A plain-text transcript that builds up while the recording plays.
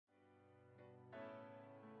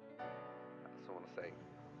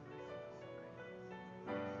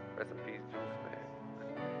Rest in peace, Juice, man.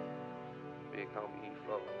 Big homie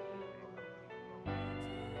E4.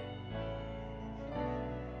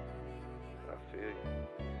 I feel you.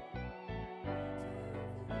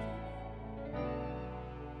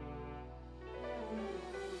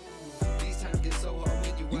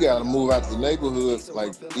 You gotta move out the neighborhood.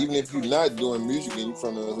 Like, even if you're not doing music and you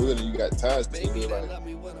from the hood and you got ties to the hood, like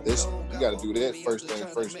this, you gotta do that first thing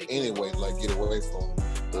first anyway. Like, get away from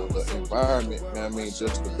the environment. You know what I mean?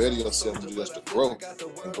 Just to better yourself and just to grow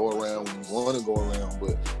and go around when you want to go around.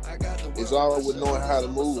 But it's all with knowing how to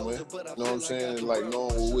move, man. You know what I'm saying? And like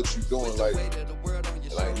knowing what you're doing.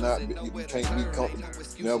 Like not you can't be comfortable.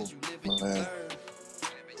 Never, man.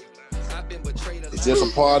 It's just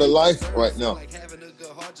a part of life right now.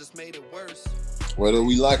 Whether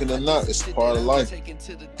we like it or not, it's a part of life. You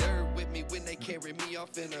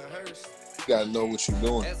gotta know what you're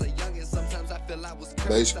doing.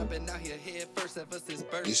 Basically,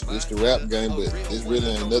 it's the rap game, but it really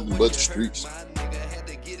ain't nothing but the streets.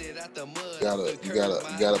 You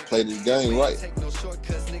gotta play this game right.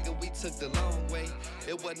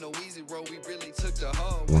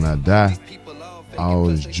 When I die, all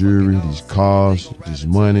this jewelry, these cars, this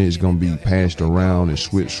money is gonna be passed around and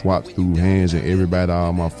swapped through hands of everybody,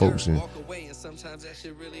 all my folks, and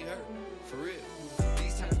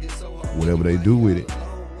whatever they do with it.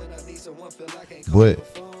 But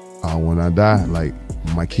when I die, like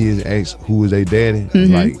my kids ask who is their daddy,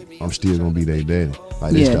 like I'm still gonna be their daddy.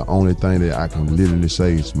 Like that's the only thing that I can literally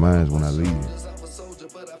say is mine when I leave.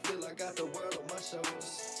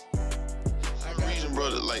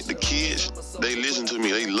 Like the kids, they listen to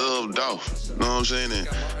me, they love Dolph, you know what I'm saying? And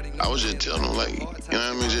I was just telling them, like, you know what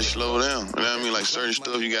I mean, just slow down, you know what I mean? Like certain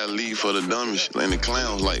stuff you gotta leave for the dummies and the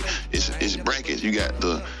clowns. Like it's brackets. You got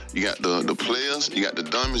the players, you got the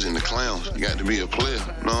dummies and the clowns. You got to be a player,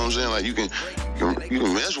 you know what I'm saying? Like you can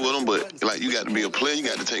mess with them, but like you got to be a player. You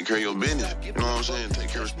got to take care of your business, you know what I'm saying? Take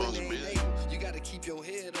care of responsibility.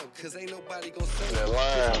 That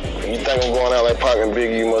line, you think I'm going out like Pac and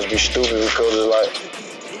Biggie, you must be stupid, because it's like,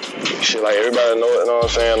 shit, like everybody know it, you know what I'm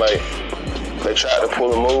saying? Like, they tried to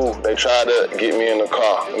pull a move, they tried to get me in the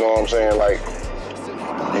car, you know what I'm saying? Like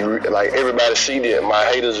everybody see that my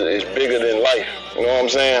haters is bigger than life, you know what I'm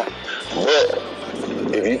saying? But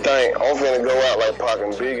if you think I'm finna go out like Pac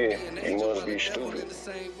and Biggie, you must be stupid.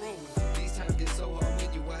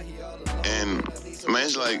 And man,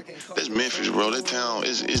 it's like, that's Memphis, bro. That town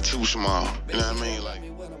is too small. You know what I mean? Like,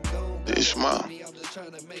 it's small.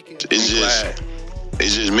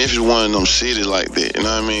 It's just Memphis one of them cities like that. You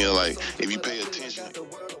know what I mean? Like, if you pay attention.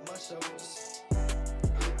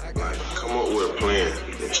 Like, come up with a plan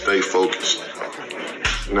and stay focused.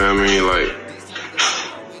 You know what I mean? Like,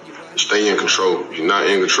 stay in control. If you're not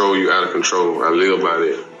in control, you're out of control. I live by that.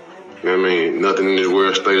 You know what I mean? Nothing in this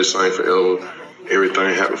world stay the same forever.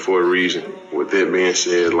 Everything happened for a reason. With that being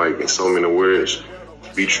said, like in so many words,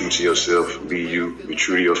 be true to yourself, be you, be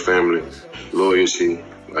true to your family, loyalty,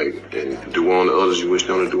 like, and do unto others you wish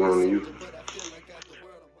them to do unto you.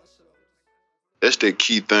 That's the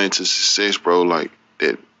key thing to success, bro. Like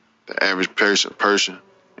that, the average person,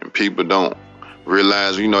 and people don't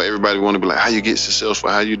realize. You know, everybody want to be like, how you get successful?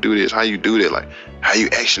 How you do this? How you do that? Like, how you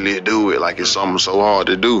actually do it? Like it's something so hard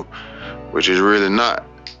to do, which is really not.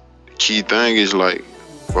 Key thing is like,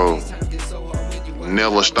 bro,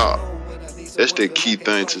 never stop. That's the key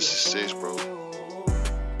thing to success, bro.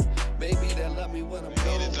 Anything,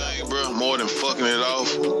 bro, more than fucking it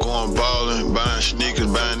off, going balling, buying sneakers,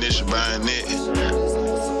 buying this, buying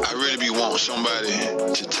that. I really be wanting somebody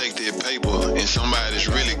to take their paper and somebody that's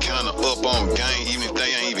really kind of up on game, even if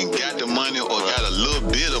they ain't even got the money or got a little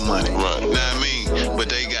bit of money. Right. You know what I mean? But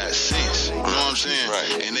they got sense. You know what I'm saying?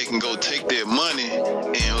 Right. And they can go take their money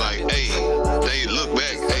and like, hey, they look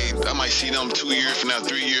back, hey, I might see them 2 years from now,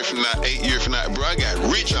 3 years from now, 8 years from now. Bro, I got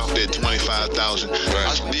rich off that 25,000.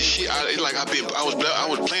 Right. This shit, I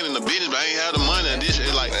was planning the business, but I ain't had the money. And this,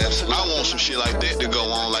 like, I want some shit like that to go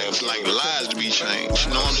on, like lives to be changed.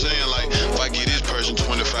 You know what I'm saying? Like, if I give this person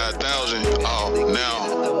 25,000, oh, now,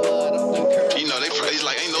 you know, it's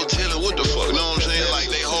like, ain't no telling what the fuck. You know what I'm saying? Like,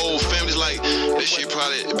 they whole family's like, that shit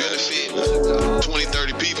probably benefit 20,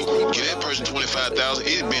 30 people. Give that person 25,000,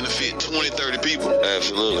 it benefit 20, 30 people.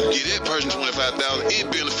 Absolutely. Give that person 25,000,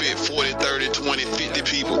 it benefit 40, 30, 20, 50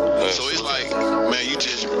 people. Absolutely. So it's like, man, you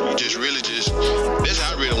just really just, that's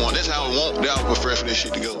how I really want, that's how I want, that I would prefer for this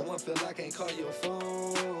shit to go.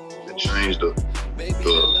 To change the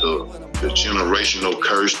generational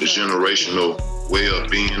curse, the generational way of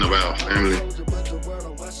being of our family.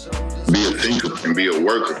 Be a thinker and be a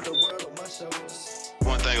worker.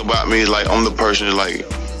 One thing about me is like, I'm the person that like,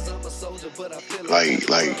 Like,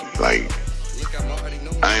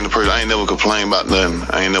 I ain't the person. I ain't never complain about nothing.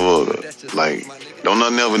 I ain't never don't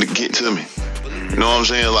nothing ever get to me. You know what I'm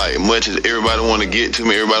saying? Like, much as everybody want to get to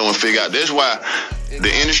me, everybody want to figure out. That's why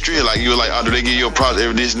the industry, like, you were like, oh, do they give you a product,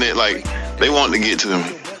 every this and that? Like, they want to get to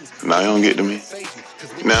me. Nah, they don't get to me.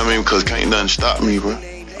 You know what I mean? Because can't nothing stop me, bro.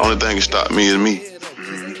 Only thing can stop me is me.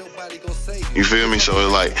 You feel me? So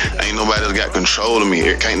it's like, ain't nobody else got control of me.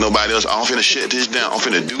 Can't nobody else, I'm finna shut this down. I'm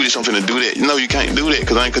finna do this, I'm finna do that. You know you can't do that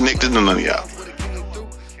because I ain't connected to none of y'all.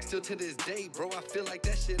 Still to this day, bro, I feel like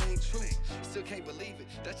that shit ain't true. Still can't believe it.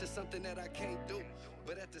 That's just something that I can't do.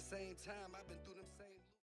 But at the same time, I've been through